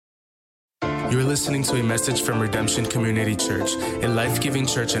You're listening to a message from Redemption Community Church, a life-giving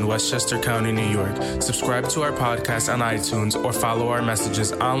church in Westchester County, New York. Subscribe to our podcast on iTunes or follow our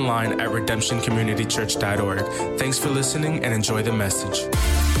messages online at redemptioncommunitychurch.org. Thanks for listening and enjoy the message.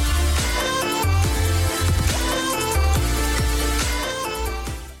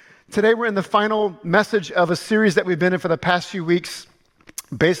 Today we're in the final message of a series that we've been in for the past few weeks,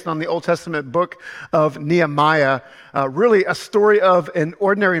 based on the Old Testament book of Nehemiah, really a story of an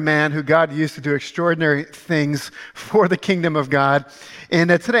ordinary man who God used to do extraordinary things for the kingdom of God. And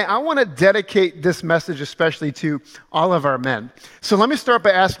today I want to dedicate this message especially to all of our men. So let me start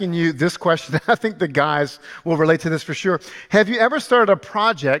by asking you this question. I think the guys will relate to this for sure. Have you ever started a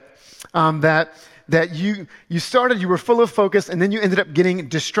project that you started, you were full of focus, and then you ended up getting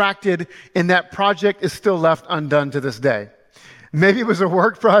distracted, and that project is still left undone to this day? Maybe it was a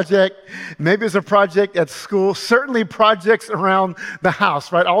work project. Maybe it was a project at school. Certainly projects around the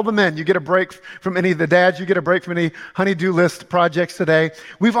house, right? All the men, you get a break from any of the dads. You get a break from any honey-do list projects today.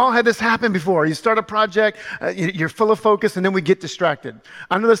 We've all had this happen before. You start a project, you're full of focus, and then we get distracted.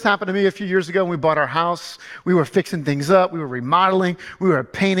 I know this happened to me a few years ago when we bought our house. We were fixing things up. We were remodeling. We were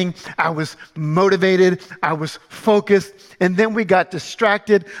painting. I was motivated. I was focused. And then we got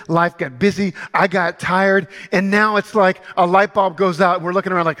distracted. Life got busy. I got tired. And now it's like a light bulb goes out, and we're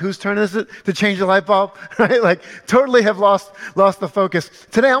looking around like, whose turn is it to change the light bulb? Right? Like, totally have lost the focus.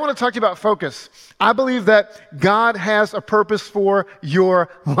 Today, I want to talk to you about focus. I believe that God has a purpose for your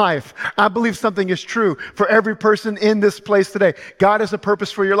life. I believe something is true for every person in this place today. God has a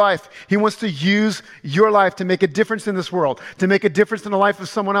purpose for your life. He wants to use your life to make a difference in this world, to make a difference in the life of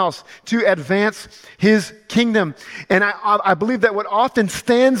someone else, to advance His kingdom. And I believe that what often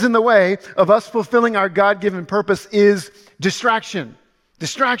stands in the way of us fulfilling our God-given purpose is distractions.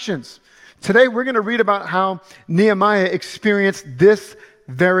 Today, we're going to read about how Nehemiah experienced this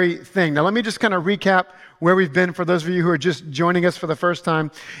very thing. Now, let me just kind of recap where we've been for those of you who are just joining us for the first time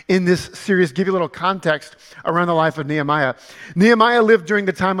in this series, give you a little context around the life of Nehemiah. Nehemiah lived during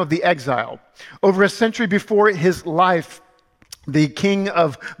the time of the exile. Over a century before his life, the king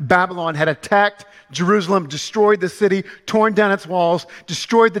of Babylon had attacked Jerusalem, destroyed the city, torn down its walls,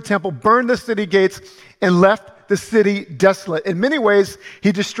 destroyed the temple, burned the city gates, and left the city desolate. In many ways,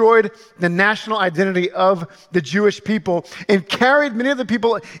 he destroyed the national identity of the Jewish people and carried many of the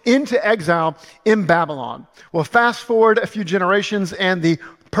people into exile in Babylon. Well, fast forward a few generations, and the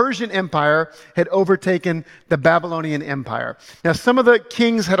Persian Empire had overtaken the Babylonian Empire. Now, some of the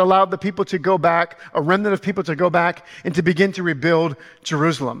kings had allowed the people to go back, a remnant of people to go back and to begin to rebuild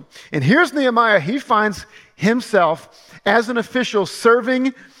Jerusalem. And here's Nehemiah. He finds himself as an official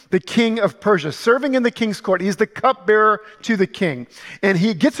serving the king of Persia, serving in the king's court. He's the cupbearer to the king. And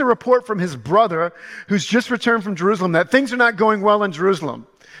he gets a report from his brother, who's just returned from Jerusalem, that things are not going well in Jerusalem,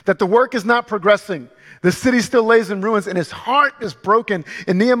 that the work is not progressing. The city still lays in ruins, and his heart is broken.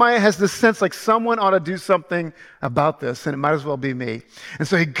 And Nehemiah has this sense like someone ought to do something about this, and it might as well be me. And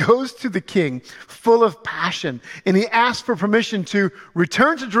so he goes to the king full of passion, and he asks for permission to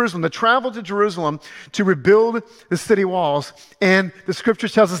return to Jerusalem, to travel to Jerusalem, to rebuild the city walls. And the scripture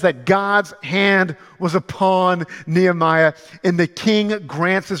tells us that God's hand was upon Nehemiah, and the king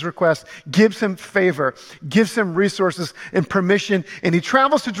grants his request, gives him favor, gives him resources and permission, and he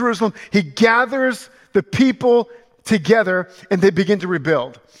travels to Jerusalem. He gathers the people together, and they begin to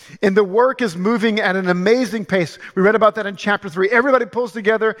rebuild. And the work is moving at an amazing pace. We read about that in chapter 3. Everybody pulls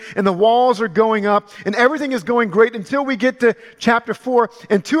together, and the walls are going up, and everything is going great until we get to chapter 4.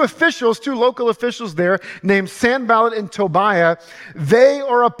 And two local officials there, named Sanballat and Tobiah, they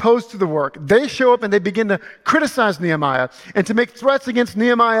are opposed to the work. They show up, and they begin to criticize Nehemiah and to make threats against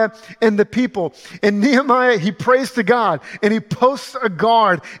Nehemiah and the people. And Nehemiah, he prays to God, and he posts a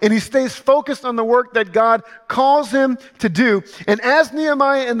guard, and he stays focused on the work that God calls him to do. And as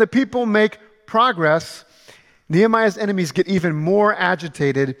Nehemiah and the people make progress, Nehemiah's enemies get even more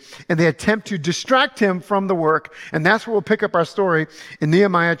agitated, and they attempt to distract him from the work. And that's where we'll pick up our story in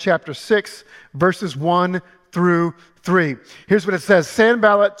Nehemiah chapter 6, verses 1 through 3. Here's what it says.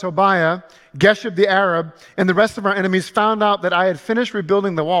 Sanballat, Tobiah, Geshem the Arab, and the rest of our enemies found out that I had finished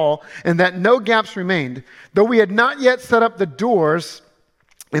rebuilding the wall and that no gaps remained, though we had not yet set up the doors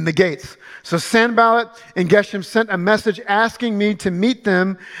in the gates. So Sanballat and Geshem sent a message asking me to meet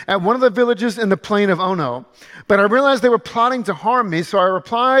them at one of the villages in the plain of Ono. But I realized they were plotting to harm me, so I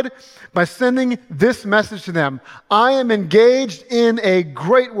replied by sending this message to them. I am engaged in a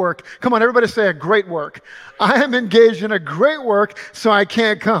great work. Come on, everybody say a great work. I am engaged in a great work, so I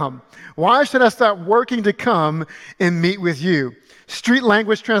can't come. Why should I stop working to come and meet with you? Street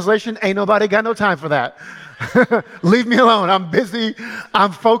language translation, ain't nobody got no time for that. Leave me alone. I'm busy.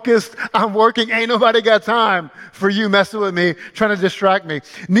 I'm focused. I'm working. Ain't nobody got time for you messing with me, trying to distract me.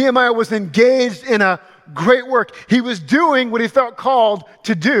 Nehemiah was engaged in a great work. He was doing what he felt called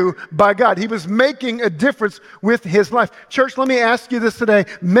to do by God. He was making a difference with his life. Church, let me ask you this today.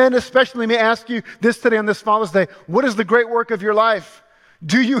 Men especially, let me ask you this today on this Father's Day. What is the great work of your life?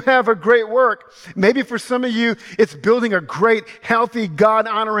 Do you have a great work? Maybe for some of you, it's building a great, healthy,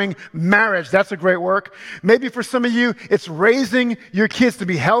 God-honoring marriage. That's a great work. Maybe for some of you, it's raising your kids to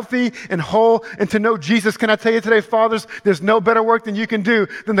be healthy and whole and to know Jesus. Can I tell you today, fathers, there's no better work than you can do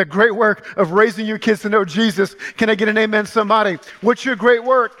than the great work of raising your kids to know Jesus. Can I get an amen, somebody? What's your great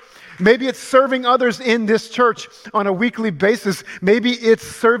work? Maybe it's serving others in this church on a weekly basis. Maybe it's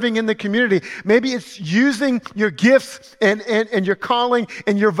serving in the community. Maybe it's using your gifts and your calling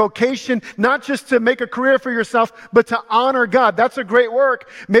and your vocation, not just to make a career for yourself, but to honor God. That's a great work.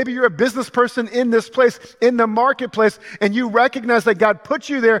 Maybe you're a business person in this place, in the marketplace, and you recognize that God put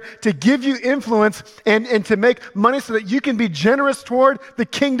you there to give you influence and to make money so that you can be generous toward the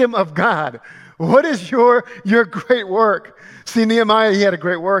kingdom of God. What is your great work? See, Nehemiah, he had a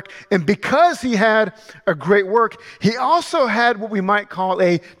great work. And because he had a great work, he also had what we might call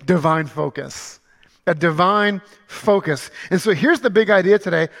a divine focus. A divine focus. And so here's the big idea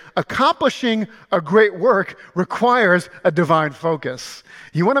today. Accomplishing a great work requires a divine focus.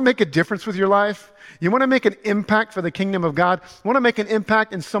 You want to make a difference with your life? You want to make an impact for the kingdom of God? You want to make an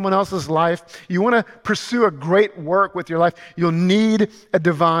impact in someone else's life? You want to pursue a great work with your life? You'll need a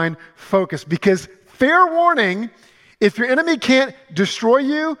divine focus because, fair warning, if your enemy can't destroy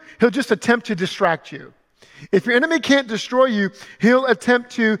you, he'll just attempt to distract you. If your enemy can't destroy you, he'll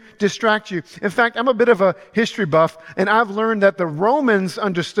attempt to distract you. In fact, I'm a bit of a history buff, and I've learned that the Romans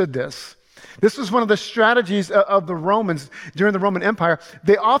understood this. This was one of the strategies of the Romans during the Roman Empire.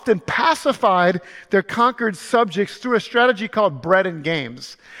 They often pacified their conquered subjects through a strategy called bread and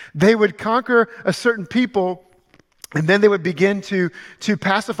games. They would conquer a certain people, and then they would begin to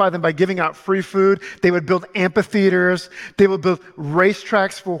pacify them by giving out free food. They would build amphitheaters. They would build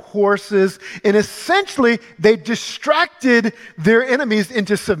racetracks for horses. And essentially, they distracted their enemies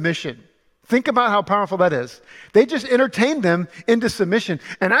into submission. Think about how powerful that is. They just entertained them into submission.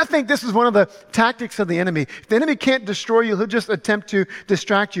 And I think this is one of the tactics of the enemy. If the enemy can't destroy you, he'll just attempt to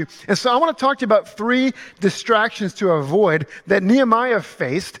distract you. And so I want to talk to you about 3 distractions to avoid that Nehemiah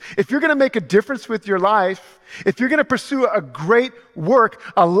faced. If you're going to make a difference with your life, if you're going to pursue a great work,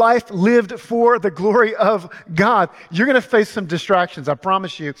 a life lived for the glory of God, you're going to face some distractions, I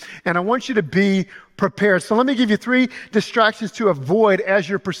promise you. And I want you to be prepared. So let me give you 3 distractions to avoid as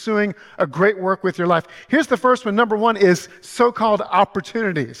you're pursuing a great work with your life. Here's the first one. Number 1 is so-called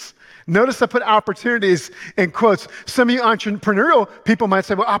opportunities. Notice I put opportunities in quotes. Some of you entrepreneurial people might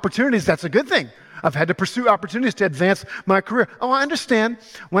say, well, opportunities, that's a good thing. I've had to pursue opportunities to advance my career. Oh, I understand.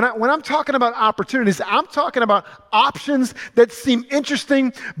 When I'm talking about opportunities, I'm talking about options that seem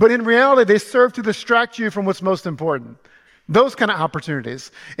interesting, but in reality, they serve to distract you from what's most important. Those kind of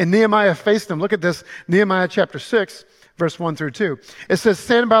opportunities. And Nehemiah faced them. Look at this, Nehemiah chapter 6, verse 1 through 2. It says,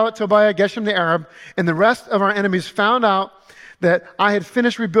 Sanballat, Tobiah, Geshem the Arab, and the rest of our enemies found out that I had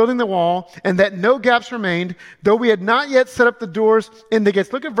finished rebuilding the wall and that no gaps remained, though we had not yet set up the doors in the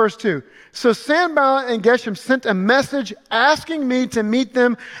gates. Look at verse 2. So Sanballat and Geshem sent a message asking me to meet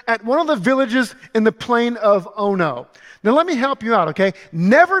them at one of the villages in the plain of Ono. Now let me help you out, okay?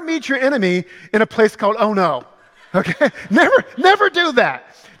 Never meet your enemy in a place called Ono, okay? Never do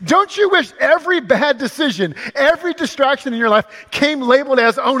that. Don't you wish every bad decision, every distraction in your life came labeled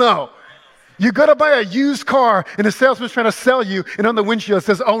as oh no? You go to buy a used car and the salesman's trying to sell you, and on the windshield it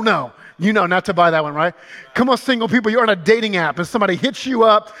says, oh no. You know not to buy that one, right? Come on, single people, you're on a dating app and somebody hits you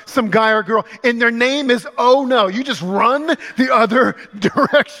up, some guy or girl, and their name is oh no. You just run the other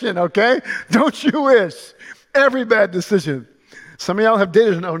direction, okay? Don't you wish every bad decision. Some of y'all have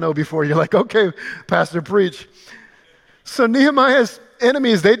dated an oh no before. You're like, okay, Pastor, preach. So Nehemiah's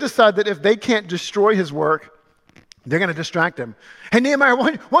enemies, they decide that if they can't destroy his work, they're going to distract him. Hey, Nehemiah,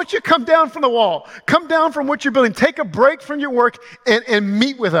 why don't you come down from the wall? Come down from what you're building. Take a break from your work and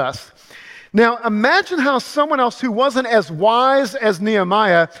meet with us. Now, imagine how someone else who wasn't as wise as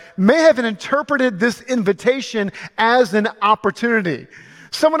Nehemiah may have interpreted this invitation as an opportunity.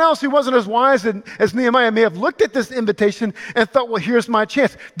 Someone else who wasn't as wise as Nehemiah may have looked at this invitation and thought, well, here's my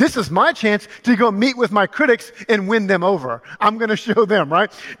chance. This is my chance to go meet with my critics and win them over. I'm going to show them,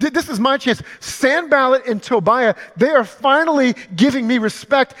 right? This is my chance. Sanballat and Tobiah, they are finally giving me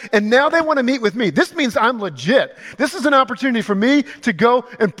respect, and now they want to meet with me. This means I'm legit. This is an opportunity for me to go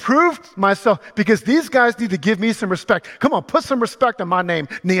and prove myself because these guys need to give me some respect. Come on, put some respect on my name,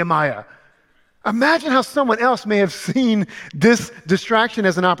 Nehemiah. Imagine how someone else may have seen this distraction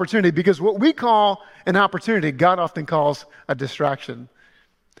as an opportunity, because what we call an opportunity, God often calls a distraction.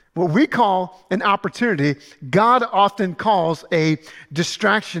 What we call an opportunity, God often calls a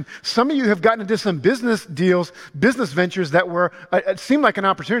distraction. Some of you have gotten into some business deals, business ventures that were, it seemed like an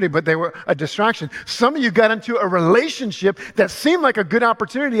opportunity, but they were a distraction. Some of you got into a relationship that seemed like a good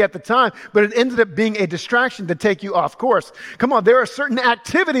opportunity at the time, but it ended up being a distraction to take you off course. Come on, there are certain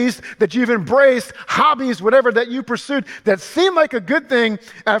activities that you've embraced, hobbies, whatever that you pursued that seemed like a good thing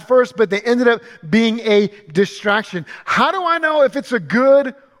at first, but they ended up being a distraction. How do I know if it's a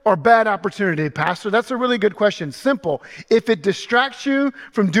good or bad opportunity, Pastor? That's a really good question. Simple. If it distracts you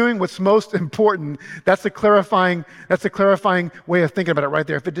from doing what's most important, that's a clarifying way of thinking about it right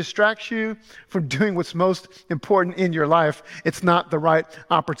there. If it distracts you from doing what's most important in your life, it's not the right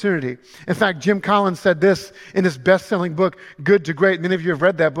opportunity. In fact, Jim Collins said this in his best-selling book, Good to Great. Many of you have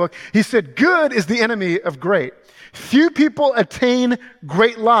read that book. He said, good is the enemy of great. Few people attain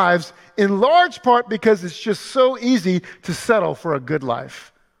great lives in large part because it's just so easy to settle for a good life.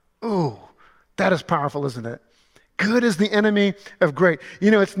 Ooh, that is powerful, isn't it? Good is the enemy of great. You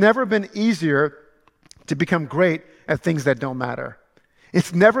know, it's never been easier to become great at things that don't matter.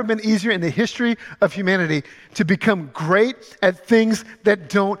 It's never been easier in the history of humanity to become great at things that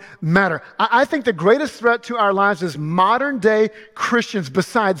don't matter. I think the greatest threat to our lives as modern day Christians,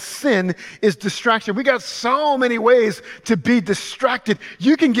 besides sin, is distraction. We got so many ways to be distracted.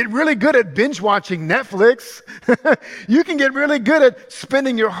 You can get really good at binge watching Netflix. You can get really good at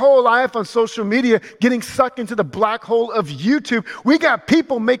spending your whole life on social media, getting sucked into the black hole of YouTube. We got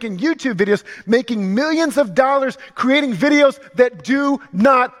people making YouTube videos, making millions of dollars, creating videos that do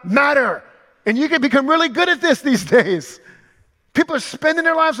not matter. And you can become really good at this these days. People are spending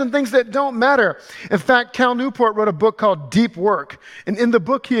their lives on things that don't matter. In fact, Cal Newport wrote a book called Deep Work. And in the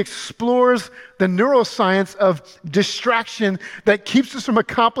book, he explores the neuroscience of distraction that keeps us from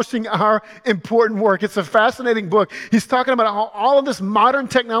accomplishing our important work. It's a fascinating book. He's talking about how all of this modern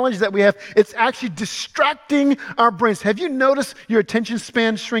technology that we have, it's actually distracting our brains. Have you noticed your attention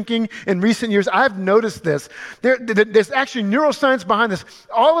span shrinking in recent years? I've noticed this. There's actually neuroscience behind this.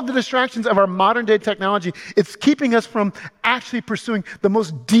 All of the distractions of our modern day technology, it's keeping us from actually pursuing the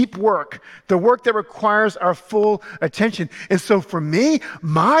most deep work, the work that requires our full attention. And so for me,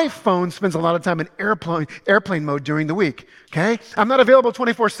 my phone spends a lot of time in airplane mode during the week, okay? I'm not available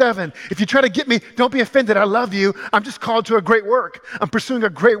 24/7. If you try to get me, don't be offended. I love you. I'm just called to a great work. I'm pursuing a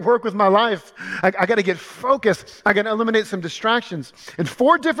great work with my life. I got to get focused. I got to eliminate some distractions. And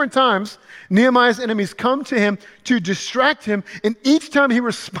 4 different times, Nehemiah's enemies come to him to distract him, and each time he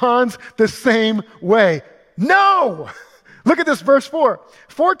responds the same way. No! Look at this, verse 4.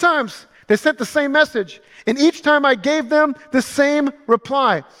 4 times they sent the same message, and each time I gave them the same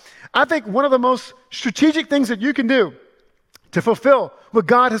reply. I think one of the most strategic things that you can do to fulfill what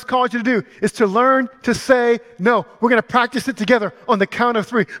God has called you to do is to learn to say no. We're going to practice it together on the count of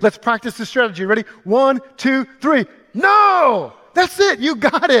 3. Let's practice the strategy. Ready? 1, 2, 3. No! That's it. You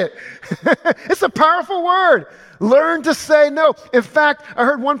got it. It's a powerful word. Learn to say no. In fact, I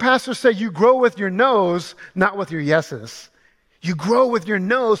heard one pastor say, you grow with your no's, not with your yeses. You grow with your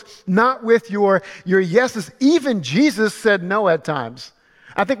no's, not with your yeses. Even Jesus said no at times.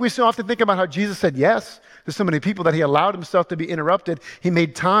 I think we so often think about how Jesus said yes to so many people that he allowed himself to be interrupted. He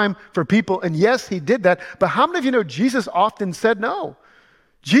made time for people, and yes, he did that. But how many of you know Jesus often said no?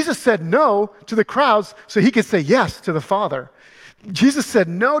 Jesus said no to the crowds so he could say yes to the Father. Jesus said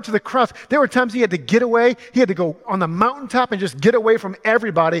no to the crowds. There were times he had to get away. He had to go on the mountaintop and just get away from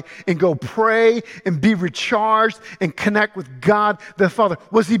everybody and go pray and be recharged and connect with God the Father.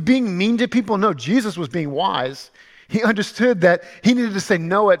 Was he being mean to people? No, Jesus was being wise. He understood that he needed to say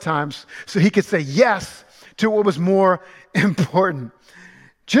no at times so he could say yes to what was more important.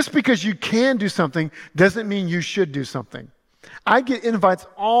 Just because you can do something doesn't mean you should do something. I get invites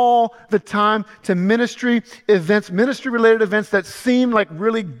all the time to ministry events, ministry-related events that seem like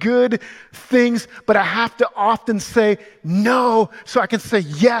really good things, but I have to often say no so I can say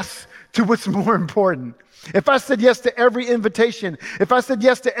yes to what's more important. If I said yes to every invitation, if I said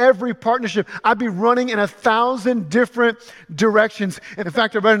yes to every partnership, I'd be running in 1,000 different directions. And in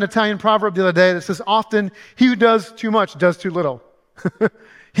fact, I read an Italian proverb the other day that says, often he who does too much does too little.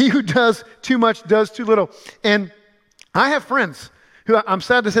 He who does too much does too little. And I have friends who, I'm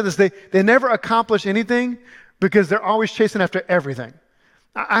sad to say this, they never accomplish anything because they're always chasing after everything.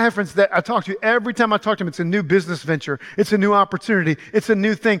 I have friends that I talk to, every time I talk to them, it's a new business venture, it's a new opportunity, it's a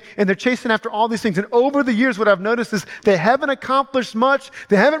new thing, and they're chasing after all these things. And over the years, what I've noticed is they haven't accomplished much,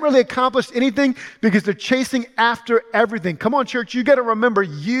 they haven't really accomplished anything because they're chasing after everything. Come on, church, you got to remember,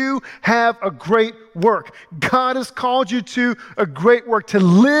 you have a great work. God has called you to a great work, to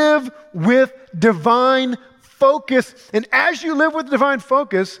live with divine focus. And as you live with divine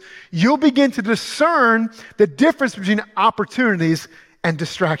focus, you'll begin to discern the difference between opportunities and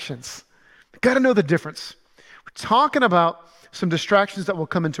distractions. We've got to know the difference. We're talking about some distractions that will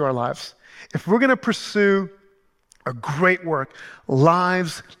come into our lives. If we're going to pursue a great work,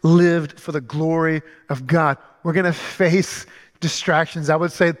 lives lived for the glory of God, we're going to face distractions. I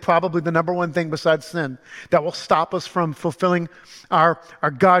would say probably the number one thing besides sin that will stop us from fulfilling our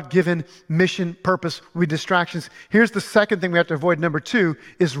God-given mission purpose will be distractions. Here's the second thing we have to avoid. Number two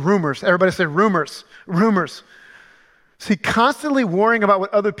is rumors. Everybody say rumors. Rumors. See, constantly worrying about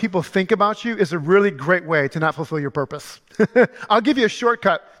what other people think about you is a really great way to not fulfill your purpose. I'll give you a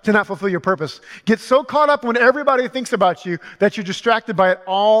shortcut to not fulfill your purpose. Get so caught up when everybody thinks about you that you're distracted by it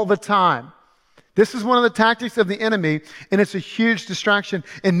all the time. This is one of the tactics of the enemy, and it's a huge distraction.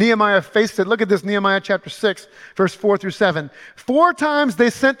 And Nehemiah faced it. Look at this, Nehemiah chapter 6, verse 4 through 7. 4 times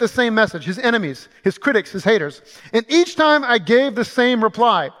they sent the same message, his enemies, his critics, his haters. And each time I gave the same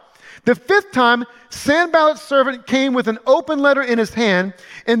reply. The 5th time, Sanballat's servant came with an open letter in his hand,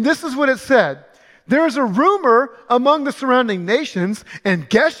 and this is what it said. There is a rumor among the surrounding nations, and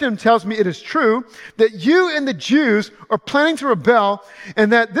Geshem tells me it is true, that you and the Jews are planning to rebel,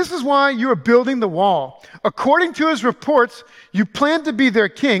 and that this is why you are building the wall. According to his reports, you plan to be their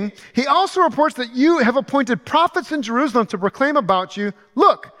king. He also reports that you have appointed prophets in Jerusalem to proclaim about you,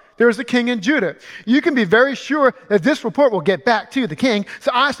 look, there is a king in Judah. You can be very sure that this report will get back to the king, so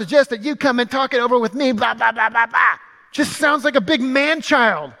I suggest that you come and talk it over with me, blah, blah, blah, blah, blah. Just sounds like a big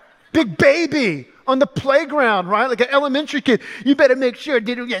man-child, big baby on the playground, right? Like an elementary kid. You better make sure,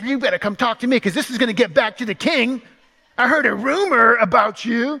 you better come talk to me because this is going to get back to the king. I heard a rumor about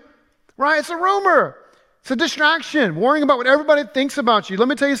you, right? It's a rumor. It's a distraction, worrying about what everybody thinks about you. Let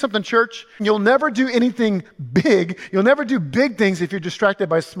me tell you something, church. You'll never do anything big. You'll never do big things if you're distracted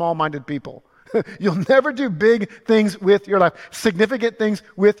by small-minded people. You'll never do big things with your life, significant things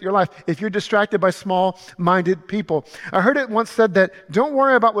with your life, if you're distracted by small-minded people. I heard it once said that don't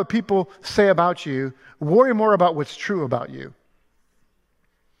worry about what people say about you. Worry more about what's true about you.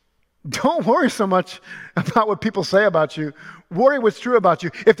 Don't worry so much about what people say about you. Worry what's true about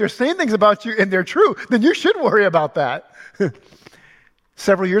you. If they're saying things about you and they're true, then you should worry about that.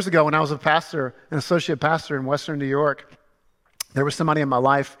 Several years ago, when I was a pastor, an associate pastor in Western New York, there was somebody in my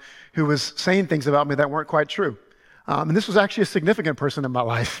life who was saying things about me that weren't quite true. And this was actually a significant person in my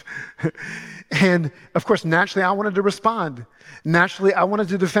life. And of course, naturally, I wanted to respond. Naturally, I wanted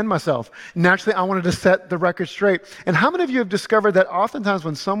to defend myself. Naturally, I wanted to set the record straight. And how many of you have discovered that oftentimes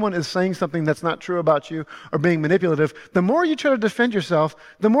when someone is saying something that's not true about you or being manipulative, the more you try to defend yourself,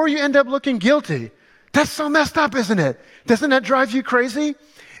 the more you end up looking guilty? That's so messed up, isn't it? Doesn't that drive you crazy?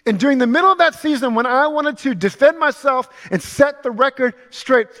 And during the middle of that season, when I wanted to defend myself and set the record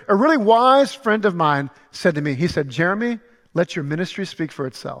straight, a really wise friend of mine said to me, he said, Jeremy, let your ministry speak for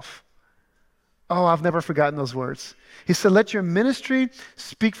itself. Oh, I've never forgotten those words. He said, let your ministry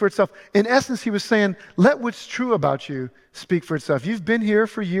speak for itself. In essence, he was saying, let what's true about you speak for itself. You've been here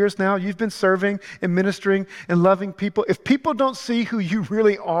for years now. You've been serving and ministering and loving people. If people don't see who you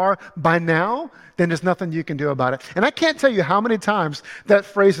really are by now, then there's nothing you can do about it. And I can't tell you how many times that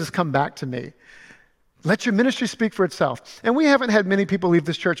phrase has come back to me. Let your ministry speak for itself. And we haven't had many people leave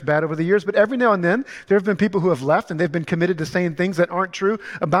this church bad over the years, but every now and then, there have been people who have left and they've been committed to saying things that aren't true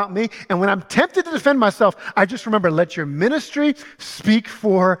about me. And when I'm tempted to defend myself, I just remember, let your ministry speak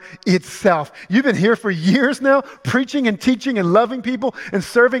for itself. You've been here for years now, preaching and teaching and loving people and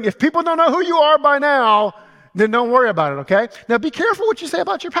serving. If people don't know who you are by now, then don't worry about it, okay? Now be careful what you say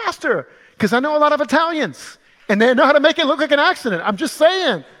about your pastor, because I know a lot of Italians, and they know how to make it look like an accident. I'm just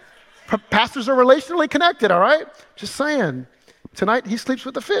saying. Pastors are relationally connected, all right? Just saying. Tonight, he sleeps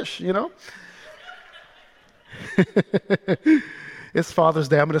with the fish, you know? It's Father's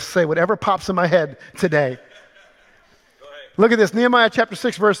Day. I'm going to say whatever pops in my head today. Look at this, Nehemiah chapter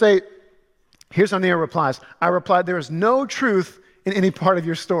 6, verse 8. Here's how Nehemiah replies. I replied, there is no truth in any part of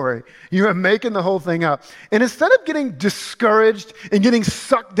your story. You are making the whole thing up. And instead of getting discouraged and getting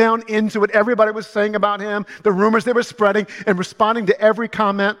sucked down into what everybody was saying about him, the rumors they were spreading, and responding to every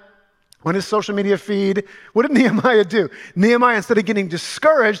comment, on his social media feed. What did Nehemiah do? Nehemiah, instead of getting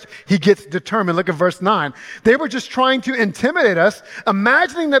discouraged, he gets determined. Look at verse 9. They were just trying to intimidate us,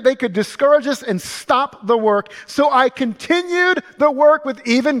 imagining that they could discourage us and stop the work. So I continued the work with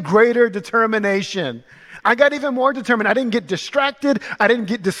even greater determination. I got even more determined. I didn't get distracted. I didn't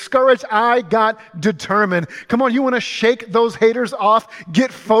get discouraged. I got determined. Come on, you want to shake those haters off?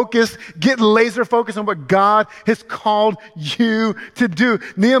 Get focused. Get laser focused on what God has called you to do.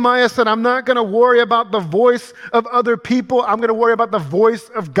 Nehemiah said, I'm not going to worry about the voice of other people. I'm going to worry about the voice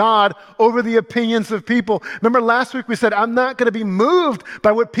of God over the opinions of people. Remember last week we said, I'm not going to be moved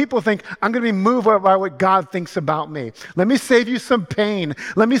by what people think. I'm going to be moved by what God thinks about me. Let me save you some pain.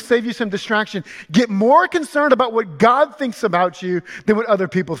 Let me save you some distraction. Get more concerned about what God thinks about you than what other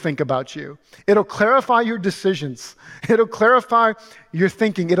people think about you. It'll clarify your decisions. It'll clarify your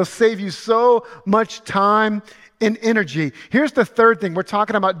thinking. It'll save you so much time and energy. Here's the third thing. We're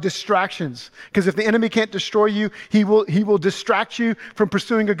talking about distractions, because if the enemy can't destroy you, he will distract you from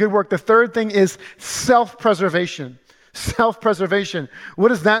pursuing a good work. The third thing is self-preservation. Self-preservation. What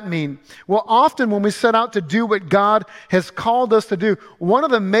does that mean? Well, often when we set out to do what God has called us to do, one of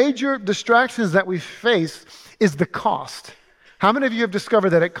the major distractions that we face is the cost. How many of you have discovered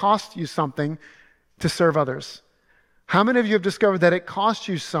that it costs you something to serve others? How many of you have discovered that it costs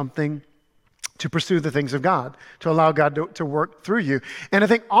you something to pursue the things of God, to allow God to work through you? And I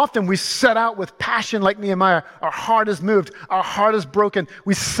think often we set out with passion like Nehemiah. Our heart is moved. Our heart is broken.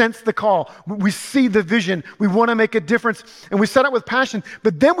 We sense the call. We see the vision. We want to make a difference. And we set out with passion.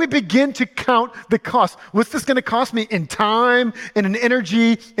 But then we begin to count the cost. What's this going to cost me in time and in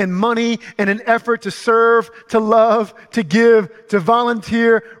energy and money and an effort to serve, to love, to give, to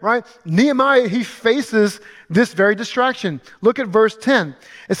volunteer, right? Nehemiah, he faces this very distraction. Look at verse 10.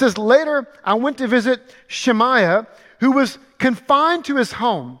 It says, later I went to visit Shemaiah, who was confined to his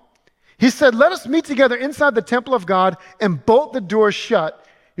home. He said, let us meet together inside the temple of God and bolt the doors shut.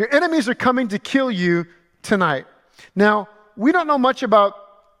 Your enemies are coming to kill you tonight. Now, we don't know much about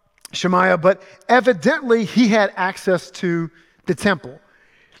Shemaiah, but evidently he had access to the temple.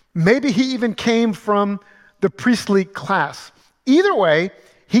 Maybe he even came from the priestly class. Either way,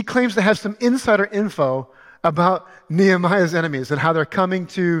 he claims to have some insider info about Nehemiah's enemies and how they're coming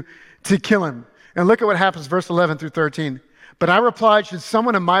to kill him. And look at what happens, verse 11 through 13. But I replied, should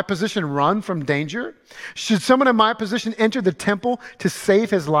someone in my position run from danger? Should someone in my position enter the temple to save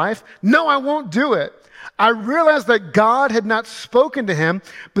his life? No, I won't do it. I realized that God had not spoken to him,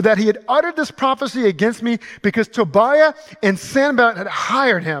 but that he had uttered this prophecy against me because Tobiah and Sanballat had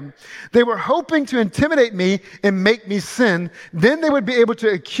hired him. They were hoping to intimidate me and make me sin. Then they would be able to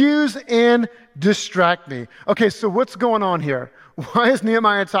accuse and distract me. Okay, so what's going on here? Why is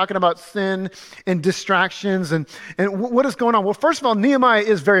Nehemiah talking about sin and distractions and what is going on? Well, first of all, Nehemiah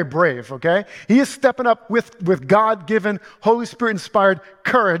is very brave, okay? He is stepping up with God-given, Holy Spirit-inspired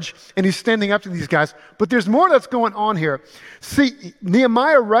courage, and he's standing up to these guys. But there's more that's going on here. See,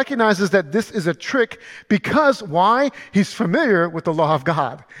 Nehemiah recognizes that this is a trick because why? He's familiar with the law of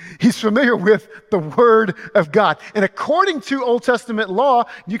God. He's familiar with the Word of God. And according to Old Testament law,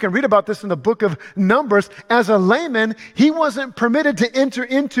 you can read about this in the book of Numbers, as a layman, he wasn't permitted to enter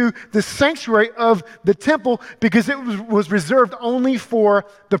into the sanctuary of the temple because it was reserved only for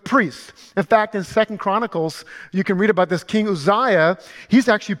the priests. In fact, in 2 Chronicles, you can read about this King Uzziah. He's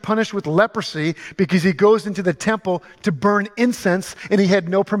actually punished with leprosy because he goes into the temple to burn incense, and he had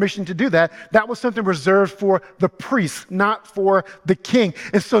no permission to do that. That was something reserved for the priests, not for the king.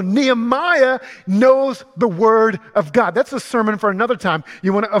 And so Nehemiah knows the Word of God. That's a sermon for another time.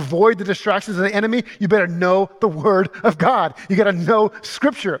 You want to avoid the distractions of the enemy? You better know the Word of God. You got to know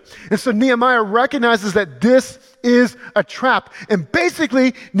Scripture. And so Nehemiah recognizes that this is a trap. And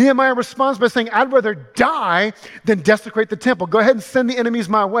basically, Nehemiah responds by saying, I'd rather die than desecrate the temple. Go ahead and send the enemies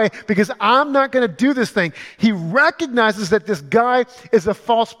my way because I'm not going to do this thing. He recognizes that this guy is a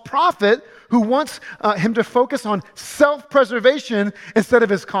false prophet who wants him to focus on self-preservation instead of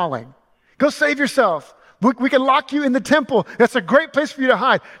his calling. Go save yourself. We can lock you in the temple. That's a great place for you to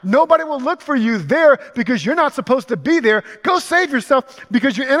hide. Nobody will look for you there because you're not supposed to be there. Go save yourself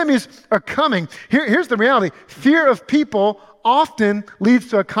because your enemies are coming. Here's the reality. Fear of people often leads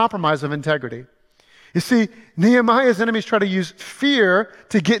to a compromise of integrity. You see, Nehemiah's enemies try to use fear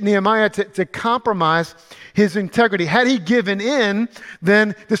to get Nehemiah to compromise his integrity. Had he given in,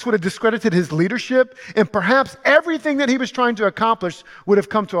 then this would have discredited his leadership, and perhaps everything that he was trying to accomplish would have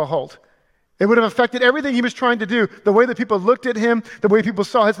come to a halt. It would have affected everything he was trying to do, the way that people looked at him, the way people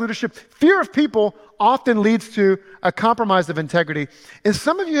saw his leadership. Fear of people often leads to a compromise of integrity. And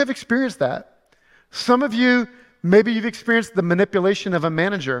some of you have experienced that. Some of you, maybe you've experienced the manipulation of a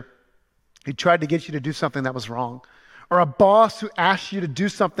manager. who tried to get you to do something that was wrong, or a boss who asked you to do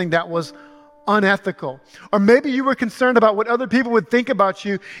something that was unethical. Or maybe you were concerned about what other people would think about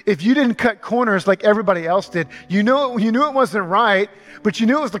you if you didn't cut corners like everybody else did. You knew it wasn't right, but you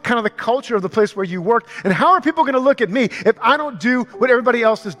knew it was the kind of the culture of the place where you worked. And how are people going to look at me if I don't do what everybody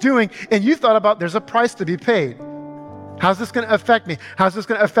else is doing? And you thought about there's a price to be paid. How's this going to affect me? How's this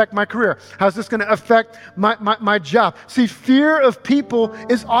going to affect my career? How's this going to affect my job? See, fear of people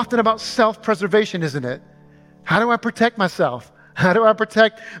is often about self-preservation, isn't it? How do I protect myself? How do I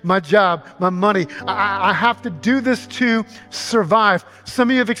protect my job, my money? I have to do this to survive. Some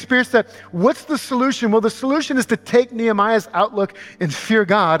of you have experienced that. What's the solution? Well, the solution is to take Nehemiah's outlook and fear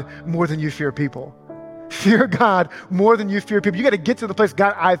God more than you fear people. Fear God more than you fear people. You got to get to the place,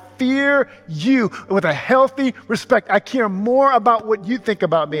 God, I fear you with a healthy respect. I care more about what you think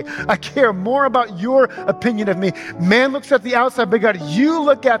about me. I care more about your opinion of me. Man looks at the outside, but God, you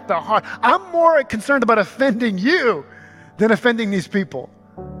look at the heart. I'm more concerned about offending you than offending these people.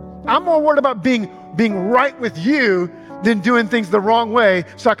 I'm more worried about being right with you than doing things the wrong way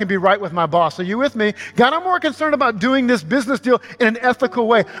so I can be right with my boss. Are you with me? God, I'm more concerned about doing this business deal in an ethical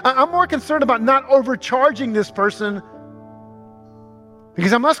way. I'm more concerned about not overcharging this person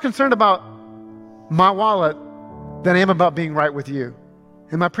because I'm less concerned about my wallet than I am about being right with you.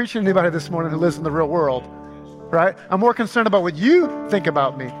 Am I preaching to anybody this morning who lives in the real world? Right? I'm more concerned about what you think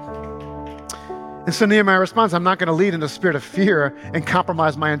about me. And so Nehemiah responds, I'm not going to lead in a spirit of fear and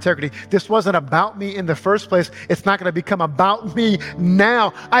compromise my integrity. This wasn't about me in the first place. It's not going to become about me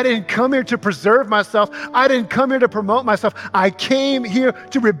now. I didn't come here to preserve myself. I didn't come here to promote myself. I came here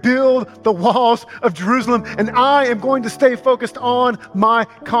to rebuild the walls of Jerusalem, and I am going to stay focused on my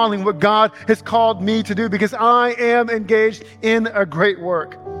calling, what God has called me to do, because I am engaged in a great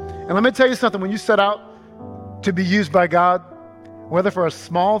work. And let me tell you something, when you set out to be used by God, whether for a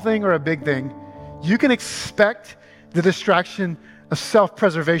small thing or a big thing, you can expect the distraction of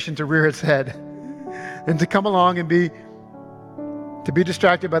self-preservation to rear its head and to come along and be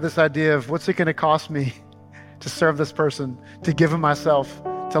distracted by this idea of what's it going to cost me to serve this person, to give him myself,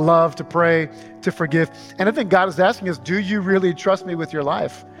 to love, to pray, to forgive. And I think God is asking us, do you really trust me with your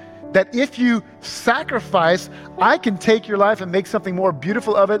life? That if you sacrifice, I can take your life and make something more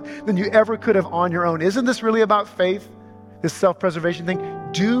beautiful of it than you ever could have on your own. Isn't this really about faith? This self-preservation thing?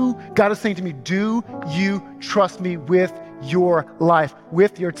 God is saying to me, do you trust me with your life,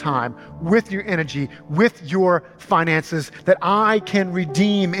 with your time, with your energy, with your finances, that I can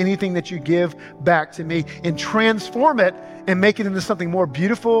redeem anything that you give back to me and transform it and make it into something more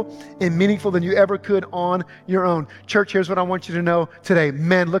beautiful and meaningful than you ever could on your own. Church, here's what I want you to know today.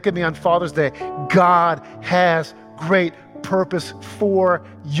 Men, look at me on Father's Day. God has great purpose for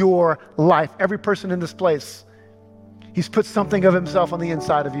your life. Every person in this place, He's put something of himself on the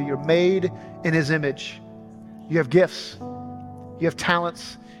inside of you. You're made in his image. You have gifts. You have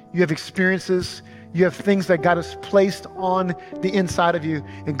talents. You have experiences. You have things that God has placed on the inside of you.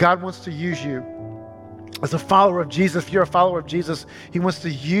 And God wants to use you. As a follower of Jesus, if you're a follower of Jesus, he wants to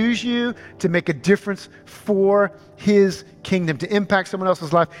use you to make a difference for his kingdom, to impact someone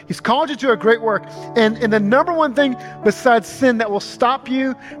else's life. He's called you to a great work. And the number one thing besides sin that will stop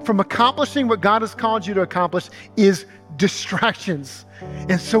you from accomplishing what God has called you to accomplish is distractions.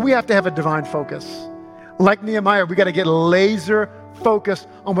 And so we have to have a divine focus. Like Nehemiah, we got to get laser focused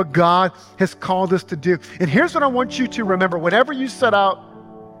on what God has called us to do. And here's what I want you to remember. Whenever you set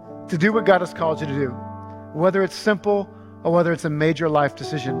out to do what God has called you to do, whether it's simple or whether it's a major life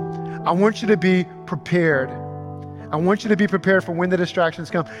decision, I want you to be prepared. I want you to be prepared for when the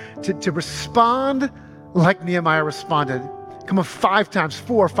distractions come, to respond like Nehemiah responded. Come on, 5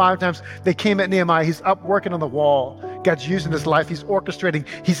 times, they came at Nehemiah. He's up working on the wall. God's using his life. He's orchestrating.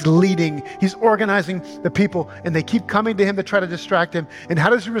 He's leading. He's organizing the people. And they keep coming to him to try to distract him. And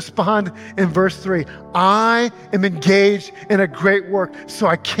how does he respond in verse 3? I am engaged in a great work, so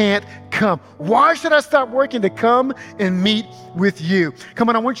I can't come. Why should I stop working to come and meet with you? Come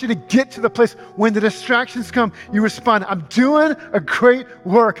on, I want you to get to the place when the distractions come, you respond, I'm doing a great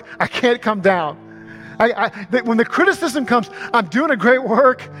work. I can't come down. When the criticism comes, I'm doing a great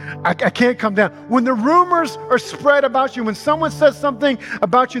work, I can't come down. When the rumors are spread about you, when someone says something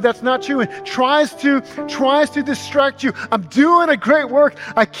about you that's not true and tries to distract you, I'm doing a great work,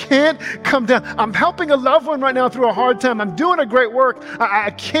 I can't come down. I'm helping a loved one right now through a hard time, I'm doing a great work,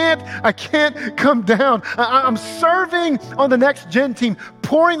 I can't come down. I'm serving on the next gen team.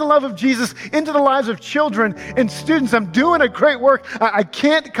 pouring the love of Jesus into the lives of children and students. I'm doing a great work. I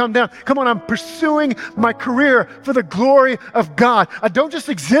can't come down. Come on, I'm pursuing my career for the glory of God. I don't just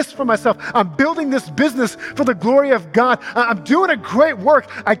exist for myself. I'm building this business for the glory of God. I'm doing a great work.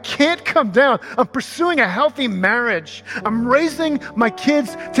 I can't come down. I'm pursuing a healthy marriage. I'm raising my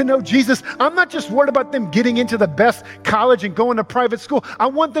kids to know Jesus. I'm not just worried about them getting into the best college and going to private school. I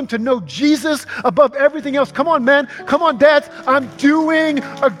want them to know Jesus above everything else. Come on, man. Come on, dads. I'm doing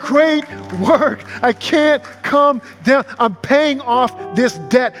a great work. I can't come down. I'm paying off this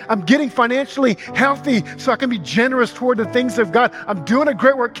debt. I'm getting financially healthy so I can be generous toward the things of God. I'm doing a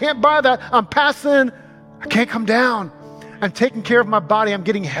great work. Can't buy that. I'm passing. I can't come down. I'm taking care of my body. I'm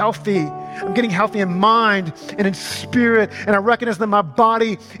getting healthy. I'm getting healthy in mind and in spirit. And I recognize that my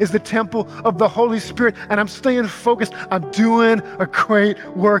body is the temple of the Holy Spirit. And I'm staying focused. I'm doing a great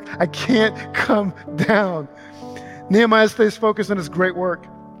work. I can't come down. Nehemiah stays focused on his great work.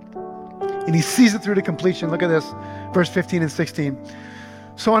 And he sees it through to completion. Look at this, verse 15 and 16.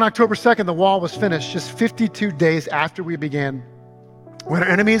 So on October 2nd, the wall was finished, just 52 days after we began. When our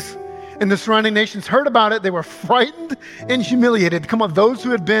enemies and the surrounding nations heard about it, they were frightened and humiliated. Come on, those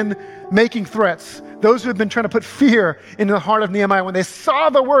who had been making threats, those who had been trying to put fear into the heart of Nehemiah, when they saw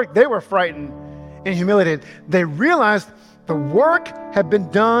the work, they were frightened and humiliated. They realized the work had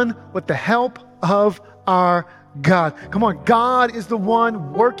been done with the help of our God. Come on, God is the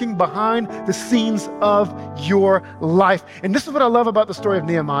one working behind the scenes of your life. And this is what I love about the story of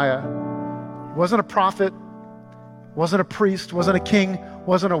Nehemiah. He wasn't a prophet, wasn't a priest, wasn't a king,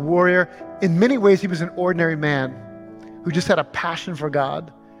 wasn't a warrior. In many ways, he was an ordinary man who just had a passion for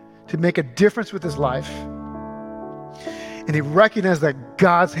God to make a difference with his life. And he recognized that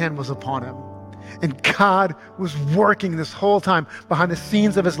God's hand was upon him. And God was working this whole time behind the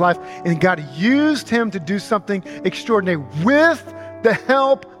scenes of his life. And God used him to do something extraordinary with the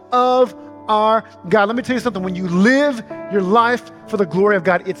help of our God. Let me tell you something. When you live your life for the glory of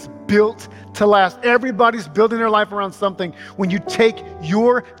God, it's built to last. Everybody's building their life around something. When you take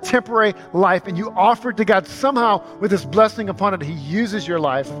your temporary life and you offer it to God, somehow with his blessing upon it, he uses your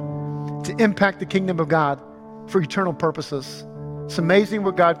life to impact the kingdom of God for eternal purposes. It's amazing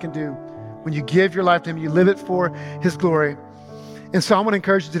what God can do when you give your life to him, you live it for his glory. And so I want to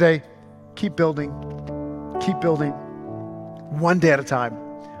encourage you today, keep building, one day at a time,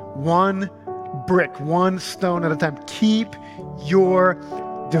 one brick, one stone at a time. Keep your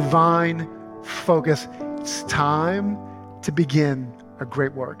divine focus. It's time to begin a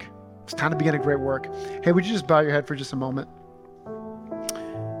great work. It's time to begin a great work. Hey, would you just bow your head for just a moment?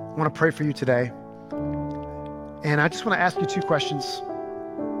 I want to pray for you today. And I just want to ask you two questions.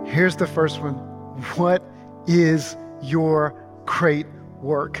 Here's the first one. What is your great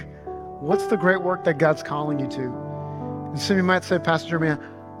work? What's the great work that God's calling you to? And some of you might say, Pastor Jeremy,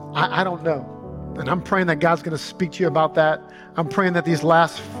 I don't know. And I'm praying that God's going to speak to you about that. I'm praying that these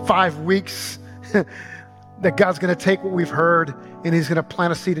last 5 weeks, that God's going to take what we've heard and he's going to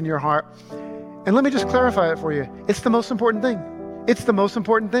plant a seed in your heart. And let me just clarify it for you. It's the most important thing. It's the most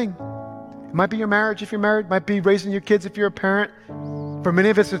important thing. It might be your marriage if you're married. It might be raising your kids if you're a parent. For many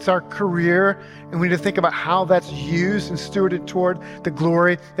of us, it's our career, and we need to think about how that's used and stewarded toward the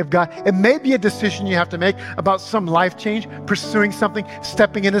glory of God. It may be a decision you have to make about some life change, pursuing something,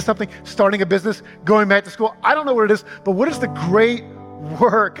 stepping into something, starting a business, going back to school. I don't know what it is, but what is the great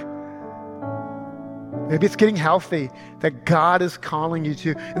work? Maybe it's getting healthy that God is calling you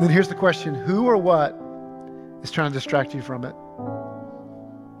to. And then here's the question, who or what is trying to distract you from it?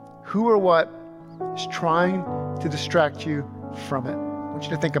 Who or what is trying to distract you from it? I want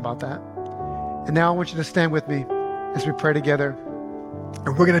you to think about that. And now I want you to stand with me as we pray together.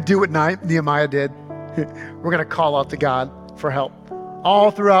 And we're going to do what Nehemiah did. We're going to call out to God for help. All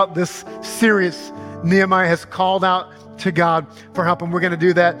throughout this series, Nehemiah has called out to God for help, and we're going to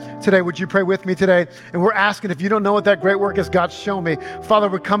do that today. Would you pray with me today? And we're asking, if you don't know what that great work is, God, show me. Father,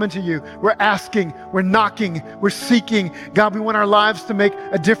 we're coming to you. We're asking, we're knocking, we're seeking. God, we want our lives to make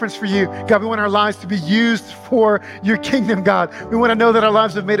a difference for you. God, we want our lives to be used for your kingdom, God. We want to know that our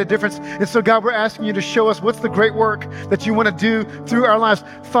lives have made a difference. And so, God, we're asking you to show us what's the great work that you want to do through our lives.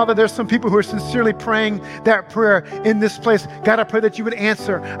 Father, there's some people who are sincerely praying that prayer in this place. God, I pray that you would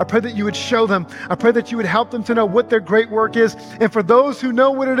answer. I pray that you would show them. I pray that you would help them to know what their great work is. And for those who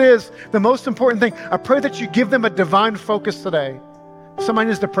know what it is, the most important thing, I pray that you give them a divine focus today. Somebody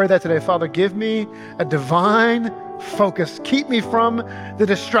needs to pray that today. Father, give me a divine focus. Keep me from the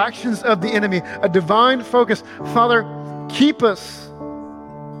distractions of the enemy. A divine focus. Father, keep us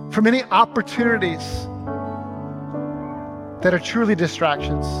from any opportunities that are truly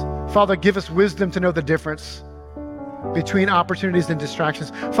distractions. Father, give us wisdom to know the difference between opportunities and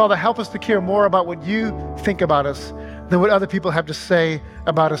distractions. Father, help us to care more about what you think about us than what other people have to say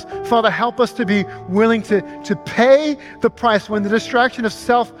about us. Father, help us to be willing to pay the price when the distraction of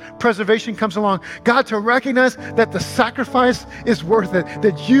self-preservation comes along. God, to recognize that the sacrifice is worth it,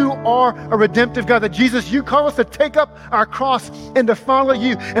 that you are a redemptive God, that Jesus, you call us to take up our cross and to follow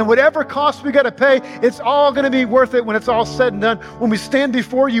you. And whatever cost we got to pay, it's all going to be worth it when it's all said and done. When we stand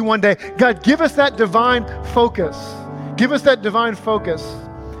before you one day, God, give us that divine focus. Give us that divine focus.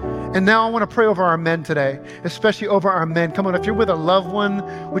 And now I want to pray over our men today, especially over our men. Come on, if you're with a loved one,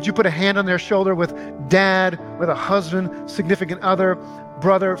 would you put a hand on their shoulder with dad, with a husband, significant other,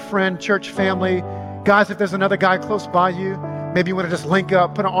 brother, friend, church family? Guys, if there's another guy close by you, maybe you want to just link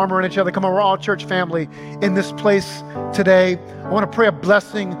up, put an arm around each other. Come on, we're all church family in this place today. I want to pray a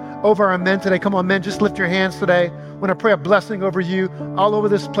blessing over our men today. Come on, men, just lift your hands today. I want to pray a blessing over you all over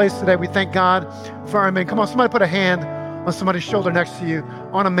this place today. We thank God for our men. Come on, somebody put a hand on somebody's shoulder next to you,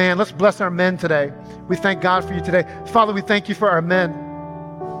 on a man. Let's bless our men today. We thank God for you today. Father, we thank you for our men.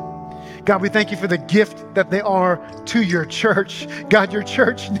 God, we thank you for the gift that they are to your church. God, your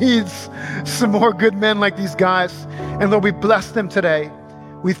church needs some more good men like these guys. And Lord, we bless them today.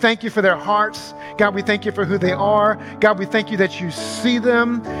 We thank you for their hearts. God, we thank you for who they are. God, we thank you that you see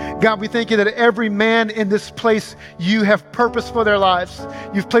them. God, we thank you that every man in this place, you have purpose for their lives.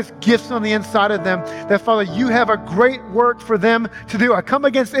 You've placed gifts on the inside of them. That, Father, you have a great work for them to do. I come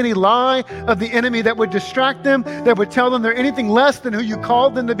against any lie of the enemy that would distract them, that would tell them they're anything less than who you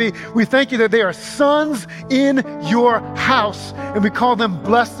called them to be. We thank you that they are sons in your house. And we call them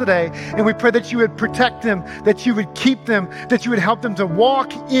blessed today. And we pray that you would protect them, that you would keep them, that you would help them to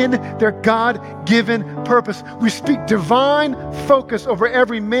walk in their God-given purpose. We speak divine focus over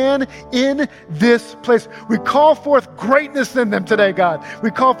every man in this place. We call forth greatness in them today, God.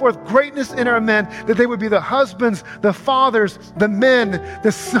 We call forth greatness in our men, that they would be the husbands, the fathers, the men,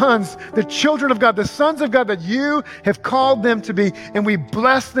 the sons, the children of God, the sons of God that you have called them to be. And we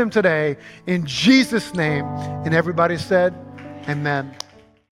bless them today in Jesus' name. And everybody said, amen.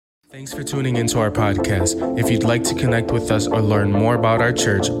 Thanks for tuning into our podcast. If you'd like to connect with us or learn more about our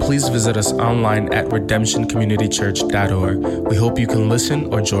church, please visit us online at redemptioncommunitychurch.org. We hope you can listen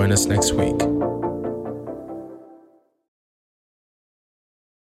or join us next week.